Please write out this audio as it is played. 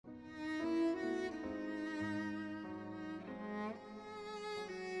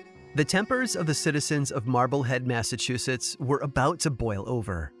The tempers of the citizens of Marblehead, Massachusetts were about to boil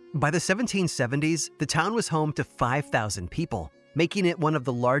over. By the 1770s, the town was home to 5,000 people, making it one of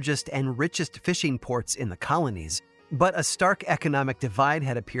the largest and richest fishing ports in the colonies. But a stark economic divide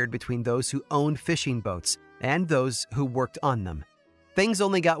had appeared between those who owned fishing boats and those who worked on them. Things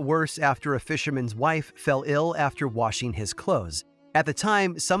only got worse after a fisherman's wife fell ill after washing his clothes. At the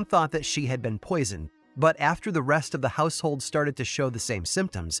time, some thought that she had been poisoned, but after the rest of the household started to show the same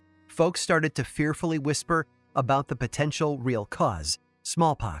symptoms, folks started to fearfully whisper about the potential real cause,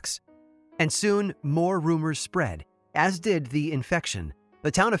 smallpox. And soon, more rumors spread, as did the infection.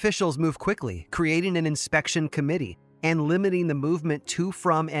 The town officials moved quickly, creating an inspection committee and limiting the movement to,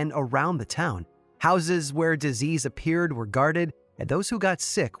 from, and around the town. Houses where disease appeared were guarded, and those who got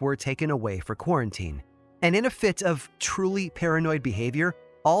sick were taken away for quarantine. And in a fit of truly paranoid behavior,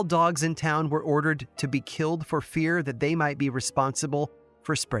 all dogs in town were ordered to be killed for fear that they might be responsible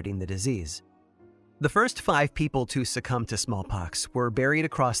for spreading the disease. The first 5 people to succumb to smallpox were buried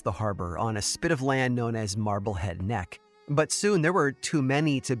across the harbor on a spit of land known as Marblehead Neck. But soon there were too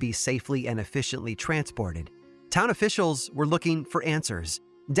many to be safely and efficiently transported. Town officials were looking for answers.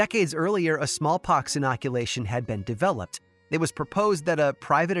 Decades earlier, a smallpox inoculation had been developed. It was proposed that a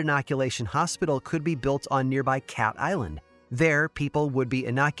private inoculation hospital could be built on nearby Cat Island. There, people would be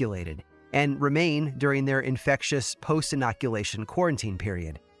inoculated and remain during their infectious post-inoculation quarantine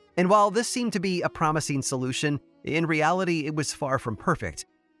period. And while this seemed to be a promising solution, in reality it was far from perfect.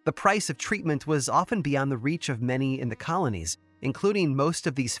 The price of treatment was often beyond the reach of many in the colonies, including most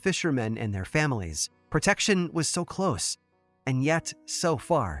of these fishermen and their families. Protection was so close, and yet so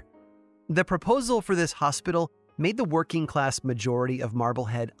far. The proposal for this hospital made the working-class majority of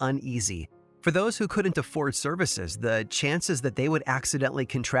Marblehead uneasy. For those who couldn't afford services, the chances that they would accidentally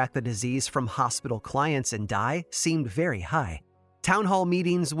contract the disease from hospital clients and die seemed very high. Town hall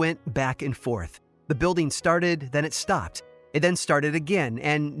meetings went back and forth. The building started, then it stopped. It then started again,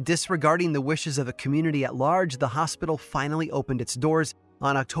 and disregarding the wishes of the community at large, the hospital finally opened its doors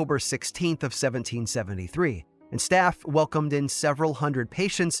on October 16th of 1773, and staff welcomed in several hundred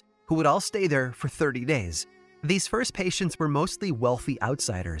patients who would all stay there for 30 days. These first patients were mostly wealthy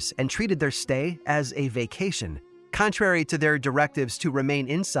outsiders and treated their stay as a vacation. Contrary to their directives to remain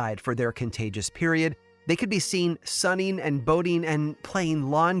inside for their contagious period, they could be seen sunning and boating and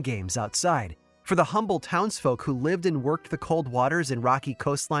playing lawn games outside. For the humble townsfolk who lived and worked the cold waters and rocky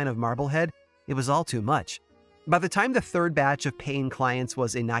coastline of Marblehead, it was all too much. By the time the third batch of paying clients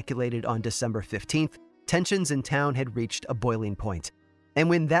was inoculated on December 15th, tensions in town had reached a boiling point. And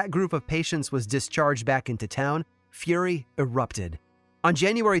when that group of patients was discharged back into town, fury erupted. On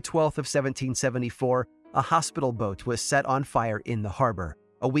January 12th of 1774, a hospital boat was set on fire in the harbor.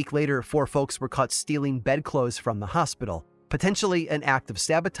 A week later, 4 folks were caught stealing bedclothes from the hospital, potentially an act of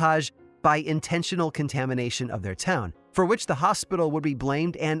sabotage by intentional contamination of their town, for which the hospital would be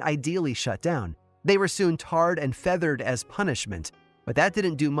blamed and ideally shut down. They were soon tarred and feathered as punishment, but that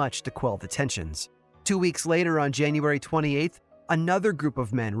didn't do much to quell the tensions. 2 weeks later, on January 28th, another group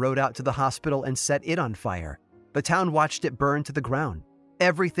of men rode out to the hospital and set it on fire. The town watched it burn to the ground.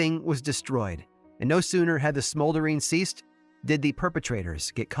 Everything was destroyed, and no sooner had the smoldering ceased did the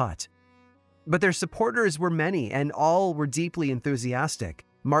perpetrators get caught. But their supporters were many, and all were deeply enthusiastic,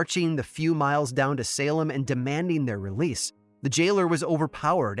 marching the few miles down to Salem and demanding their release. The jailer was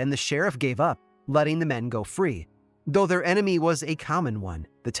overpowered, and the sheriff gave up, letting the men go free. Though their enemy was a common one,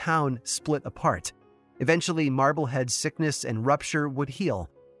 the town split apart. Eventually, Marblehead's sickness and rupture would heal,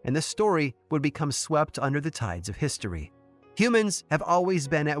 and the story would become swept under the tides of history. Humans have always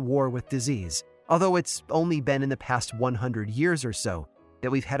been at war with disease, although it's only been in the past 100 years or so that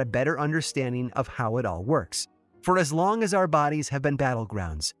we've had a better understanding of how it all works. For as long as our bodies have been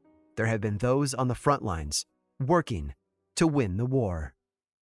battlegrounds, there have been those on the front lines working to win the war.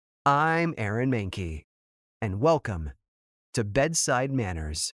 I'm Aaron Mankey, and welcome to Bedside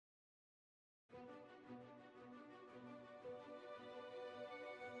Manners.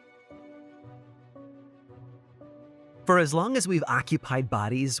 For as long as we've occupied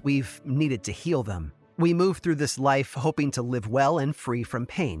bodies, we've needed to heal them. We move through this life hoping to live well and free from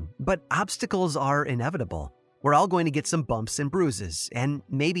pain, but obstacles are inevitable. We're all going to get some bumps and bruises, and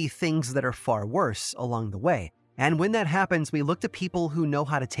maybe things that are far worse along the way. And when that happens, we look to people who know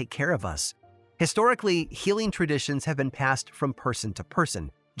how to take care of us. Historically, healing traditions have been passed from person to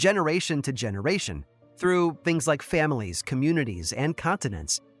person, generation to generation, through things like families, communities, and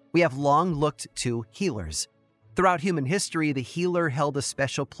continents. We have long looked to healers. Throughout human history, the healer held a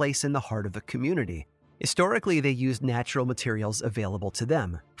special place in the heart of the community. Historically, they used natural materials available to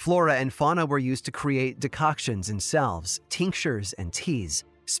them. Flora and fauna were used to create decoctions and salves, tinctures and teas.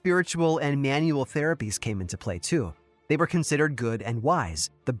 spiritual and manual therapies came into play too. They were considered good and wise,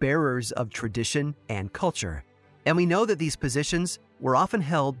 the bearers of tradition and culture. And we know that these positions were often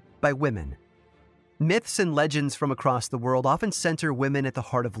held by women. Myths and legends from across the world often center women at the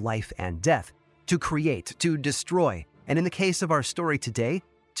heart of life and death, to create, to destroy, and in the case of our story today,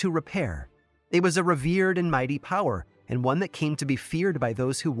 to repair. It was a revered and mighty power, and one that came to be feared by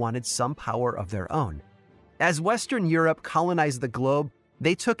those who wanted some power of their own. As Western Europe colonized the globe,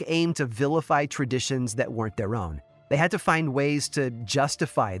 they took aim to vilify traditions that weren't their own. They had to find ways to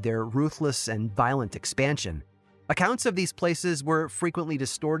justify their ruthless and violent expansion. Accounts of these places were frequently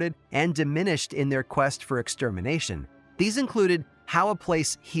distorted and diminished in their quest for extermination. These included how a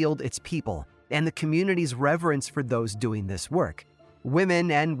place healed its people and the community's reverence for those doing this work.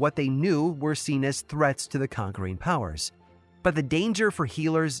 Women and what they knew were seen as threats to the conquering powers. But the danger for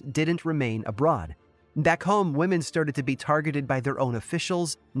healers didn't remain abroad. Back home, women started to be targeted by their own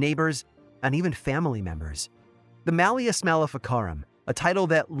officials, neighbors, and even family members. The Malleus Maleficarum, a title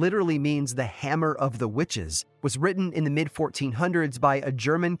that literally means the hammer of the witches, was written in the mid-1400s by a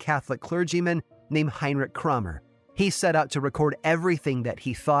German Catholic clergyman named Heinrich Kramer. He set out to record everything that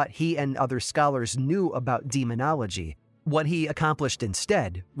he thought he and other scholars knew about demonology. What he accomplished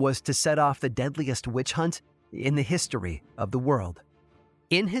instead was to set off the deadliest witch hunt in the history of the world.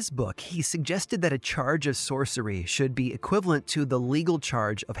 In his book, he suggested that a charge of sorcery should be equivalent to the legal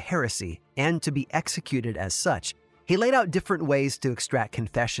charge of heresy and to be executed as such. He laid out different ways to extract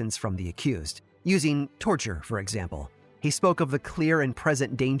confessions from the accused, using torture, for example. He spoke of the clear and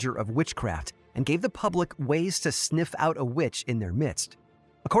present danger of witchcraft and gave the public ways to sniff out a witch in their midst.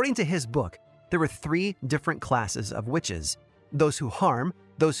 According to his book, there were 3 different classes of witches: those who harm,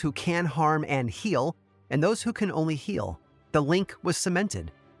 those who can harm and heal, and those who can only heal. The link was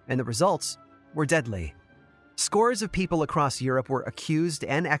cemented, and the results were deadly. Scores of people across Europe were accused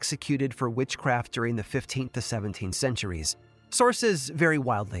and executed for witchcraft during the 15th to 17th centuries. Sources vary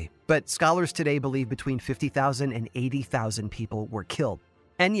wildly, but scholars today believe between 50,000 and 80,000 people were killed.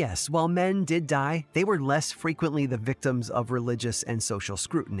 And yes, while men did die, they were less frequently the victims of religious and social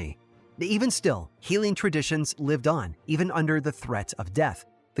scrutiny. Even still, healing traditions lived on, even under the threat of death.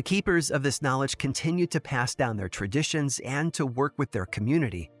 The keepers of this knowledge continued to pass down their traditions and to work with their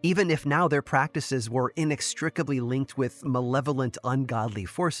community, even if now their practices were inextricably linked with malevolent, ungodly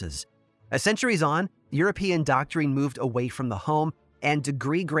forces. As centuries on, European doctrine moved away from the home, and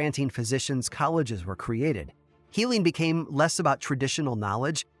degree-granting physicians' colleges were created. Healing became less about traditional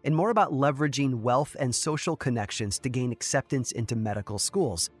knowledge and more about leveraging wealth and social connections to gain acceptance into medical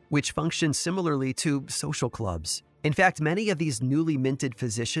schools, which functioned similarly to social clubs. In fact, many of these newly minted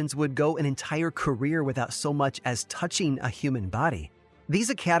physicians would go an entire career without so much as touching a human body. These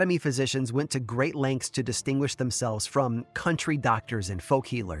academy physicians went to great lengths to distinguish themselves from country doctors and folk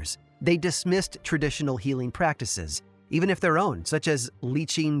healers. They dismissed traditional healing practices, even if their own, such as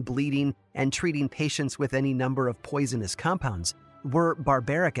leeching, bleeding, and treating patients with any number of poisonous compounds, were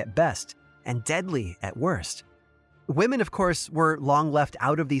barbaric at best and deadly at worst. Women, of course, were long left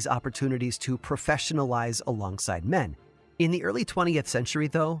out of these opportunities to professionalize alongside men. In the early 20th century,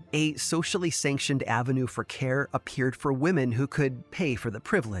 though, a socially sanctioned avenue for care appeared for women who could pay for the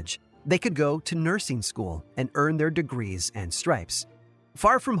privilege. They could go to nursing school and earn their degrees and stripes.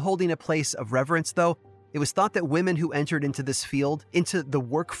 Far from holding a place of reverence, though, it was thought that women who entered into this field, into the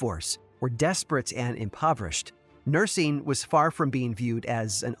workforce, were desperate and impoverished. Nursing was far from being viewed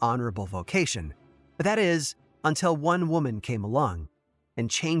as an honorable vocation. That is, until one woman came along and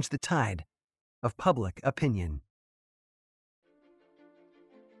changed the tide of public opinion.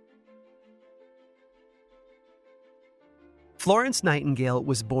 Florence Nightingale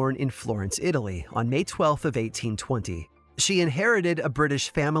was born in Florence, Italy, on May 12th of 1820. She inherited a British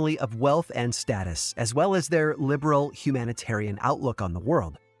family of wealth and status, as well as their liberal humanitarian outlook on the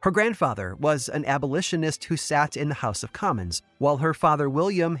world. Her grandfather was an abolitionist who sat in the House of Commons, while her father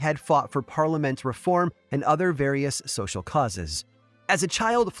William had fought for Parliament reform and other various social causes. As a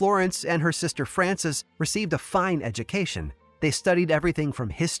child, Florence and her sister Frances received a fine education. They studied everything from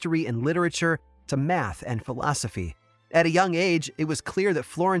history and literature to math and philosophy. At a young age, it was clear that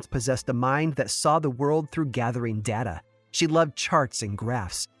Florence possessed a mind that saw the world through gathering data. She loved charts and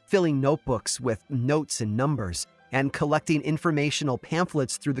graphs, filling notebooks with notes and numbers, and collecting informational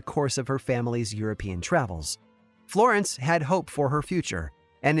pamphlets through the course of her family's European travels. Florence had hope for her future,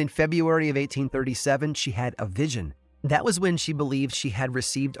 and in February of 1837, she had a vision. That was when she believed she had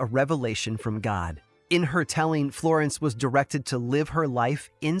received a revelation from God. In her telling, Florence was directed to live her life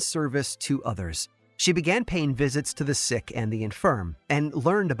in service to others. She began paying visits to the sick and the infirm, and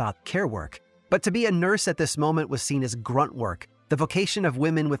learned about care work. But to be a nurse at this moment was seen as grunt work, the vocation of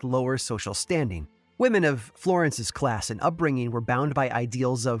women with lower social standing. Women of Florence's class and upbringing were bound by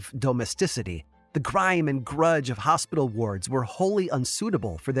ideals of domesticity. The grime and grudge of hospital wards were wholly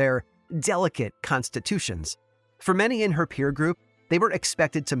unsuitable for their delicate constitutions. For many in her peer group, they were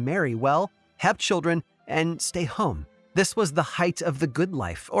expected to marry well, have children, and stay home. This was the height of the good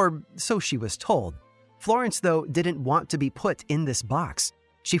life, or so she was told. Florence, though, didn't want to be put in this box.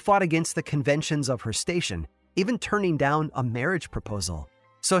 She fought against the conventions of her station, even turning down a marriage proposal.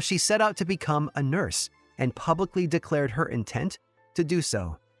 So she set out to become a nurse and publicly declared her intent to do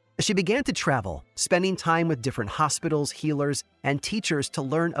so. She began to travel, spending time with different hospitals, healers, and teachers to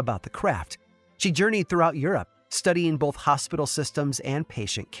learn about the craft. She journeyed throughout Europe, studying both hospital systems and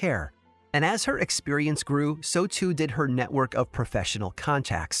patient care. And as her experience grew, so too did her network of professional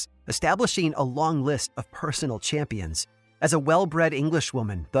contacts, establishing a long list of personal champions. As a well-bred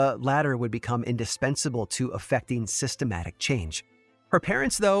Englishwoman, the latter would become indispensable to effecting systematic change. Her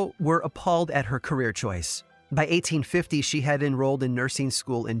parents, though, were appalled at her career choice. By 1850, she had enrolled in nursing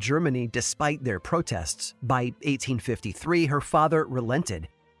school in Germany despite their protests. By 1853, her father relented.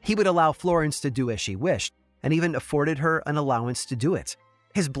 He would allow Florence to do as she wished, and even afforded her an allowance to do it.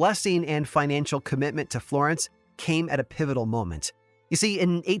 His blessing and financial commitment to Florence came at a pivotal moment. You see,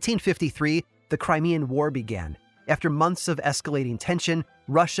 in 1853, the Crimean War began. After months of escalating tension,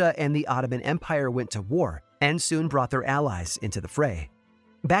 Russia and the Ottoman Empire went to war and soon brought their allies into the fray.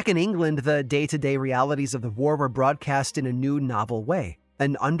 Back in England, the day-to-day realities of the war were broadcast in a new, novel way.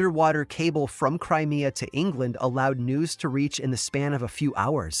 An underwater cable from Crimea to England allowed news to reach in the span of a few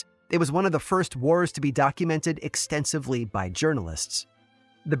hours. It was one of the first wars to be documented extensively by journalists.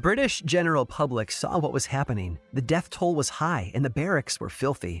 The British general public saw what was happening. The death toll was high and the barracks were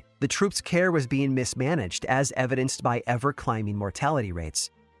filthy. The troops' care was being mismanaged, as evidenced by ever-climbing mortality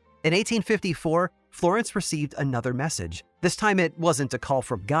rates. In 1854, Florence received another message. This time it wasn't a call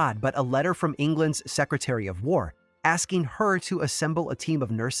from God, but a letter from England's Secretary of War, asking her to assemble a team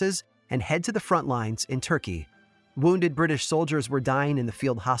of nurses and head to the front lines in Turkey. Wounded British soldiers were dying in the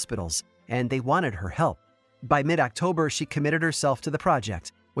field hospitals, and they wanted her help. By mid-October, she committed herself to the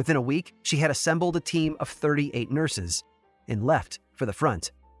project. Within a week, she had assembled a team of 38 nurses and left for the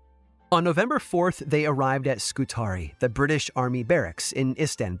front. On November 4th, they arrived at Scutari, the British Army barracks in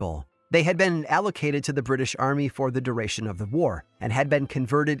Istanbul. They had been allocated to the British Army for the duration of the war and had been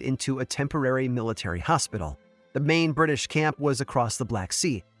converted into a temporary military hospital. The main British camp was across the Black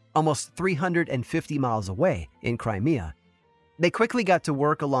Sea, almost 350 miles away in Crimea. They quickly got to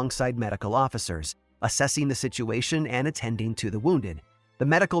work alongside medical officers, assessing the situation and attending to the wounded. The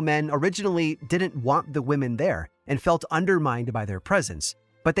medical men originally didn't want the women there and felt undermined by their presence,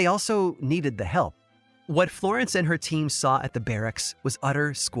 but they also needed the help. What Florence and her team saw at the barracks was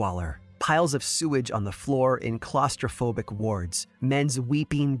utter squalor. Piles of sewage on the floor in claustrophobic wards, men's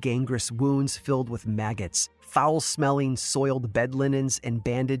weeping, gangrenous wounds filled with maggots, foul-smelling soiled bed linens and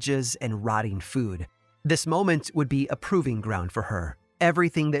bandages, and rotting food. This moment would be a proving ground for her.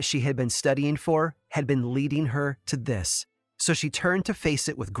 Everything that she had been studying for had been leading her to this, so she turned to face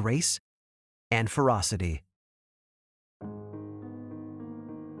it with grace and ferocity.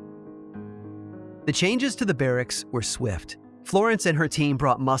 The changes to the barracks were swift. Florence and her team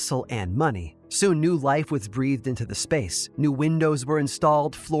brought muscle and money. Soon new life was breathed into the space. New windows were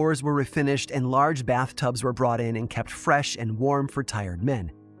installed, floors were refinished, and large bathtubs were brought in and kept fresh and warm for tired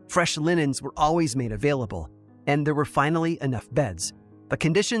men. Fresh linens were always made available, and there were finally enough beds. The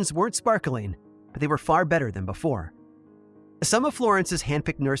conditions weren't sparkling, but they were far better than before. Some of Florence's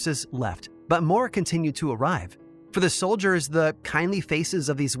handpicked nurses left, but more continued to arrive. For the soldiers, the kindly faces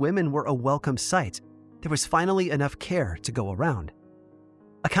of these women were a welcome sight. There was finally enough care to go around.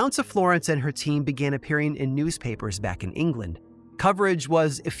 Accounts of Florence and her team began appearing in newspapers back in England. Coverage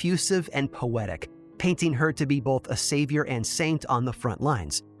was effusive and poetic, painting her to be both a savior and saint on the front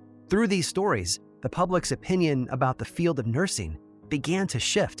lines. Through these stories, the public's opinion about the field of nursing began to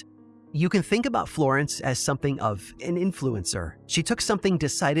shift. You can think about Florence as something of an influencer. She took something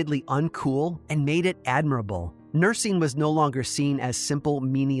decidedly uncool and made it admirable. Nursing was no longer seen as simple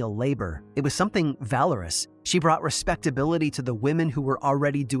menial labor. It was something valorous. She brought respectability to the women who were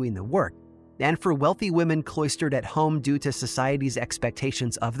already doing the work. And for wealthy women cloistered at home due to society's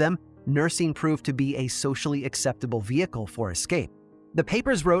expectations of them, nursing proved to be a socially acceptable vehicle for escape. The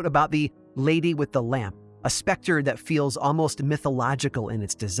papers wrote about the lady with the lamp, a specter that feels almost mythological in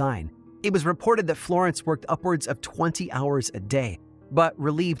its design. It was reported that Florence worked upwards of 20 hours a day, but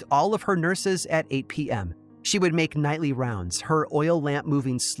relieved all of her nurses at 8 p.m. She would make nightly rounds, her oil lamp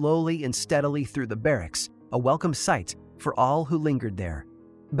moving slowly and steadily through the barracks, a welcome sight for all who lingered there.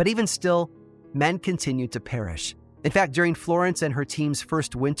 But even still, men continued to perish. In fact, during Florence and her team's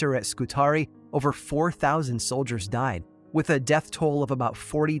first winter at Scutari, over 4,000 soldiers died, with a death toll of about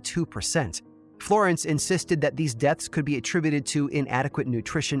 42%. Florence insisted that these deaths could be attributed to inadequate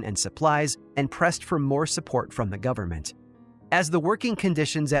nutrition and supplies and pressed for more support from the government. As the working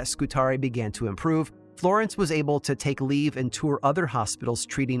conditions at Scutari began to improve, Florence was able to take leave and tour other hospitals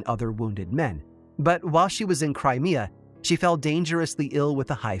treating other wounded men. But while she was in Crimea, she fell dangerously ill with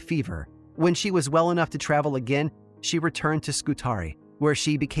a high fever. When she was well enough to travel again, she returned to Scutari, where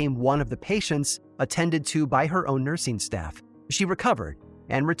she became one of the patients attended to by her own nursing staff. She recovered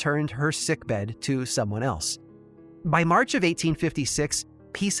and returned her sickbed to someone else. By March of 1856,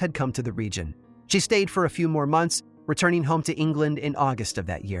 peace had come to the region. She stayed for a few more months, returning home to England in August of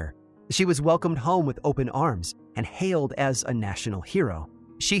that year. She was welcomed home with open arms and hailed as a national hero.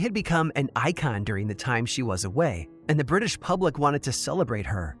 She had become an icon during the time she was away, and the British public wanted to celebrate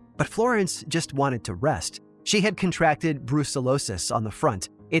her. But Florence just wanted to rest. She had contracted brucellosis on the front,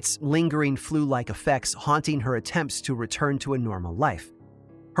 its lingering flu-like effects haunting her attempts to return to a normal life.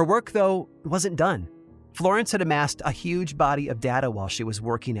 Her work, though, wasn't done. Florence had amassed a huge body of data while she was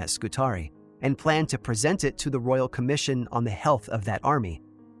working at Scutari and planned to present it to the Royal Commission on the health of that army.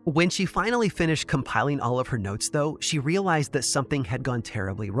 When she finally finished compiling all of her notes, though, she realized that something had gone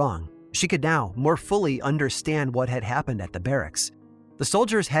terribly wrong. She could now more fully understand what had happened at the barracks. The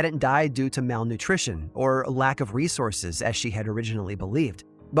soldiers hadn't died due to malnutrition or lack of resources as she had originally believed,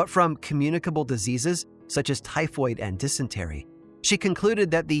 but from communicable diseases such as typhoid and dysentery. She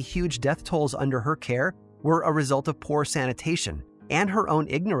concluded that the huge death tolls under her care were a result of poor sanitation and her own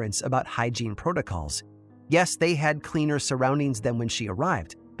ignorance about hygiene protocols. Yes, they had cleaner surroundings than when she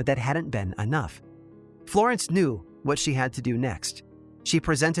arrived, but that hadn't been enough. Florence knew what she had to do next. She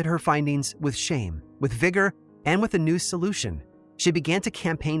presented her findings with shame, with vigor, and with a new solution. She began to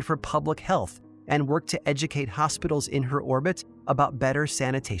campaign for public health and worked to educate hospitals in her orbit about better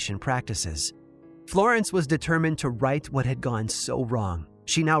sanitation practices. Florence was determined to right what had gone so wrong.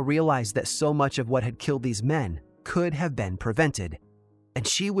 She now realized that so much of what had killed these men could have been prevented, and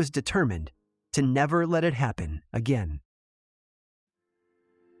she was determined to never let it happen again.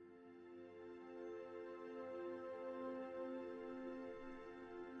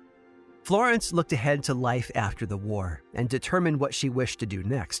 Florence looked ahead to life after the war and determined what she wished to do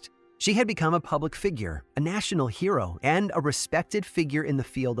next. She had become a public figure, a national hero, and a respected figure in the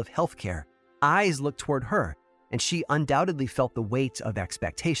field of healthcare. Eyes looked toward her, and she undoubtedly felt the weight of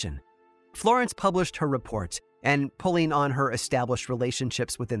expectation. Florence published her report, and pulling on her established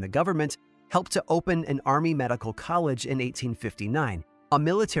relationships within the government, helped to open an Army Medical College in 1859, a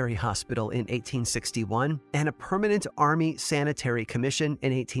military hospital in 1861, and a permanent Army Sanitary Commission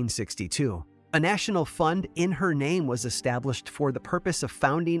in 1862. A national fund in her name was established for the purpose of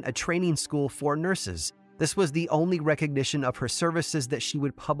founding a training school for nurses. This was the only recognition of her services that she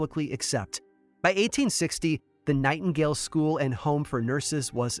would publicly accept. By 1860, the Nightingale School and Home for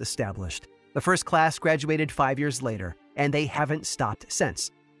Nurses was established. The first class graduated 5 years later, and they haven't stopped since.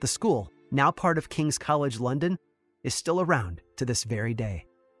 The school, now part of King's College London, is still around to this very day.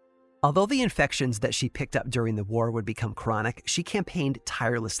 Although the infections that she picked up during the war would become chronic, she campaigned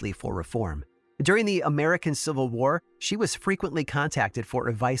tirelessly for reform. During the American Civil War, she was frequently contacted for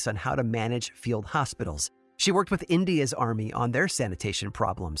advice on how to manage field hospitals. She worked with India's army on their sanitation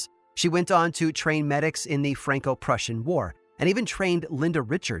problems. She went on to train medics in the Franco-Prussian War and even trained Linda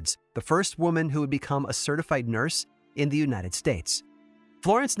Richards, the first woman who would become a certified nurse in the United States.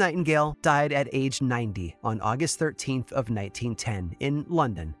 Florence Nightingale died at age 90 on August 13th of 1910 in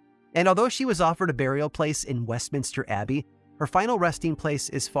London. And although she was offered a burial place in Westminster Abbey, her final resting place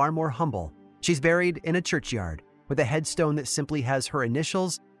is far more humble. She's buried in a churchyard with a headstone that simply has her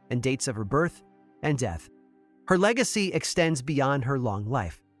initials and dates of her birth and death. Her legacy extends beyond her long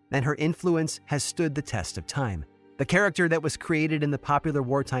life, and her influence has stood the test of time. The character that was created in the popular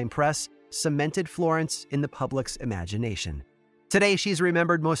wartime press cemented Florence in the public's imagination. Today, she's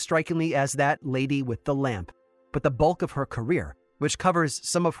remembered most strikingly as that lady with the lamp, but the bulk of her career, which covers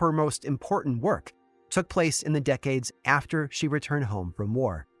some of her most important work, took place in the decades after she returned home from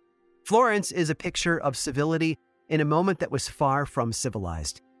war. Florence is a picture of civility in a moment that was far from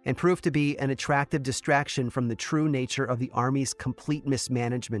civilized, and proved to be an attractive distraction from the true nature of the Army's complete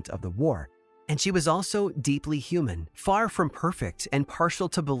mismanagement of the war. And she was also deeply human, far from perfect, and partial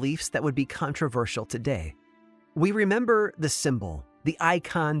to beliefs that would be controversial today. We remember the symbol, the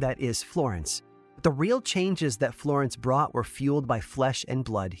icon that is Florence, but the real changes that Florence brought were fueled by flesh and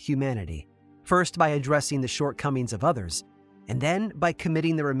blood humanity. First by addressing the shortcomings of others, and then by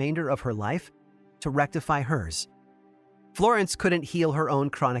committing the remainder of her life to rectify hers. Florence couldn't heal her own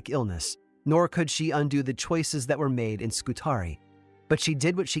chronic illness, nor could she undo the choices that were made in Scutari. But she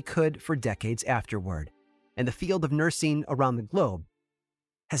did what she could for decades afterward, and the field of nursing around the globe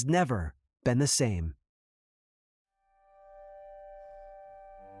has never been the same.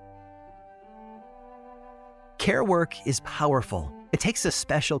 Care work is powerful. It takes a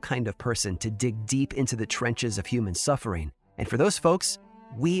special kind of person to dig deep into the trenches of human suffering. And for those folks,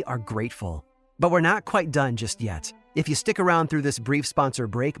 we are grateful. But we're not quite done just yet. If you stick around through this brief sponsor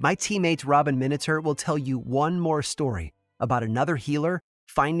break, my teammate Robin Miniter will tell you one more story about another healer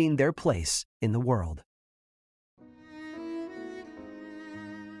finding their place in the world.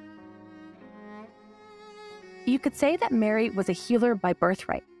 You could say that Mary was a healer by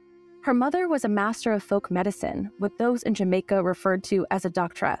birthright. Her mother was a master of folk medicine, with those in Jamaica referred to as a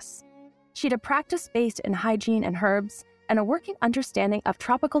doctress. She had a practice based in hygiene and herbs, and a working understanding of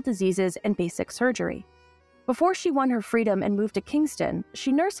tropical diseases and basic surgery. Before she won her freedom and moved to Kingston,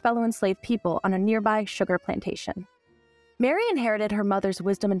 she nursed fellow enslaved people on a nearby sugar plantation. Mary inherited her mother's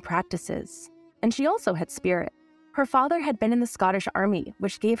wisdom and practices, and she also had spirit. Her father had been in the Scottish Army,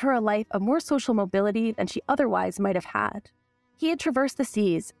 which gave her a life of more social mobility than she otherwise might have had. He had traversed the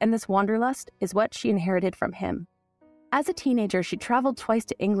seas, and this wanderlust is what she inherited from him. As a teenager, she traveled twice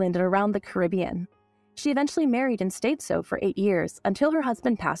to England and around the Caribbean. She eventually married and stayed so for 8 years until her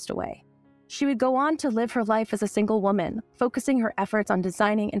husband passed away. She would go on to live her life as a single woman, focusing her efforts on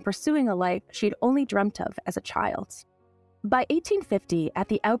designing and pursuing a life she had only dreamt of as a child. By 1850, at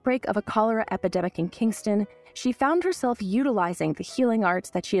the outbreak of a cholera epidemic in Kingston, she found herself utilizing the healing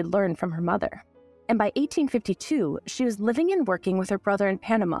arts that she had learned from her mother. And by 1852, she was living and working with her brother in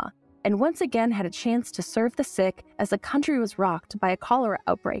Panama, and once again had a chance to serve the sick as the country was rocked by a cholera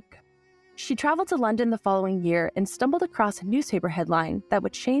outbreak. She traveled to London the following year and stumbled across a newspaper headline that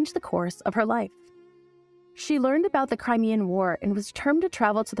would change the course of her life. She learned about the Crimean War and was determined to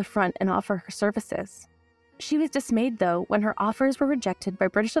travel to the front and offer her services. She was dismayed, though, when her offers were rejected by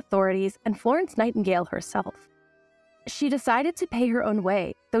British authorities and Florence Nightingale herself. She decided to pay her own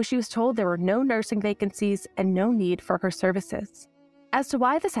way, though she was told there were no nursing vacancies and no need for her services. As to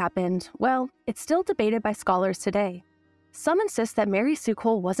why this happened, well, it's still debated by scholars today. Some insist that Mary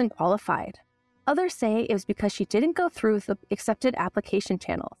Sukol wasn't qualified. Others say it was because she didn't go through the accepted application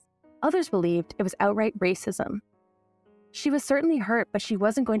channels. Others believed it was outright racism. She was certainly hurt, but she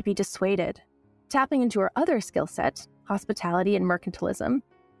wasn't going to be dissuaded. Tapping into her other skill set, hospitality and mercantilism,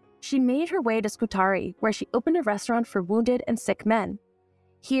 she made her way to Scutari, where she opened a restaurant for wounded and sick men.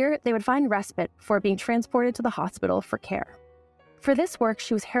 Here, they would find respite before being transported to the hospital for care. For this work,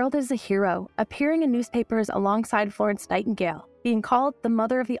 she was heralded as a hero, appearing in newspapers alongside Florence Nightingale, being called the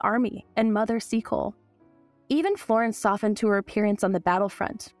Mother of the Army and Mother Sukol. Even Florence softened to her appearance on the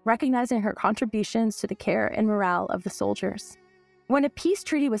battlefront, recognizing her contributions to the care and morale of the soldiers. When a peace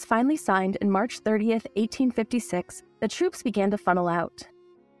treaty was finally signed on March 30th, 1856, the troops began to funnel out.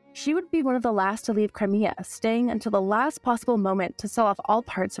 She would be one of the last to leave Crimea, staying until the last possible moment to sell off all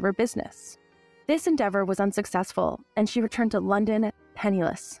parts of her business. This endeavor was unsuccessful, and she returned to London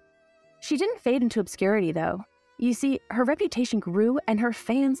penniless. She didn't fade into obscurity, though. You see, her reputation grew and her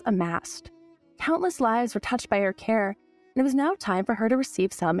fans amassed. Countless lives were touched by her care, and it was now time for her to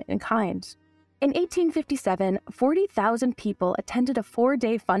receive some in kind. In 1857, 40,000 people attended a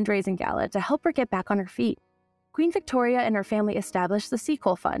 4-day fundraising gala to help her get back on her feet. Queen Victoria and her family established the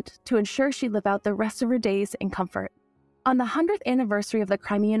Sukol Fund to ensure she'd live out the rest of her days in comfort. On the 100th anniversary of the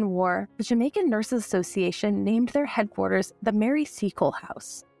Crimean War, the Jamaican Nurses Association named their headquarters the Mary Sukol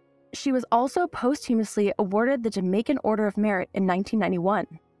House. She was also posthumously awarded the Jamaican Order of Merit in 1991.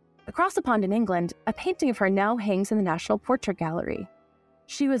 Across the pond in England, a painting of her now hangs in the National Portrait Gallery.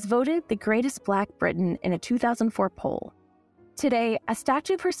 She was voted the greatest Black Briton in a 2004 poll. Today, a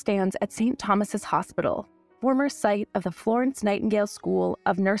statue of her stands at St. Thomas's Hospital, former site of the Florence Nightingale School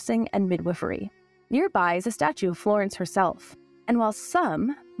of Nursing and Midwifery. Nearby is a statue of Florence herself. And while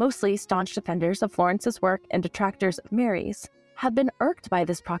some, mostly staunch defenders of Florence's work and detractors of Mary's, have been irked by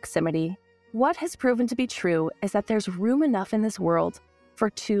this proximity, what has proven to be true is that there's room enough in this world for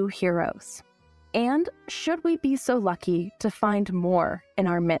two heroes. And should we be so lucky to find more in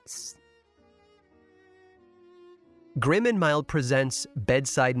our midst? Grim and Mild Presents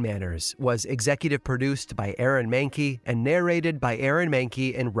Bedside Manners was executive produced by Aaron Mankey and narrated by Aaron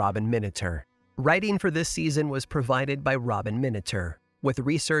Mankey and Robin Miniter. Writing for this season was provided by Robin Miniter, with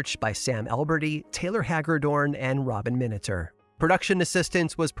research by Sam Alberti, Taylor Hagerdorn, and Robin Miniter. Production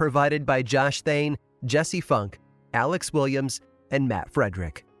assistance was provided by Josh Thane, Jesse Funk, Alex Williams, and Matt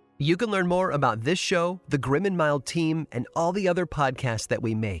Frederick. You can learn more about this show, the Grim and Mild team, and all the other podcasts that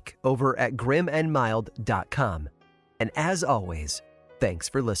we make over at grimandmild.com. And as always, thanks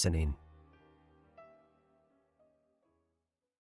for listening.